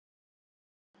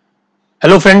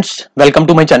Hello friends, welcome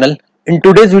to my channel. In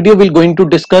today's video we're going to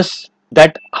discuss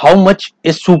that how much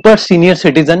a super senior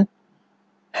citizen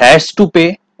has to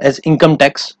pay as income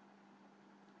tax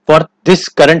for this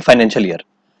current financial year.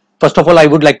 First of all, I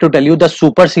would like to tell you the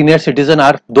super senior citizen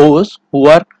are those who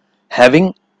are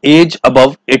having age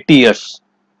above 80 years.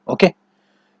 Okay.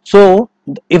 So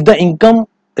if the income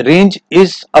range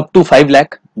is up to 5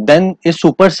 lakh, then a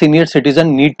super senior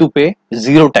citizen need to pay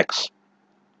zero tax.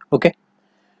 Okay.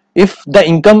 If the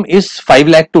income is 5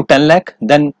 lakh to 10 lakh,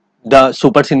 then the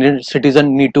super senior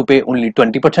citizen need to pay only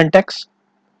 20% tax.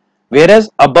 Whereas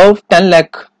above 10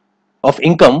 lakh of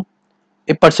income,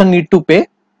 a person need to pay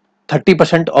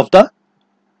 30% of the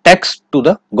tax to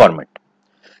the government.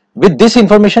 With this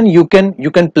information, you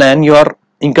can plan your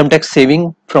income tax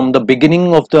saving from the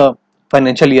beginning of the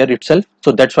financial year itself.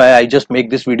 So that's why I just make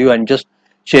this video and just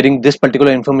sharing this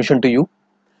particular information to you.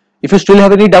 If you still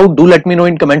have any doubt, do let me know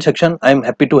in comment section. I am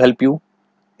happy to help you.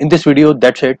 In this video,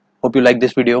 that's it. Hope you like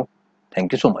this video.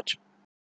 Thank you so much.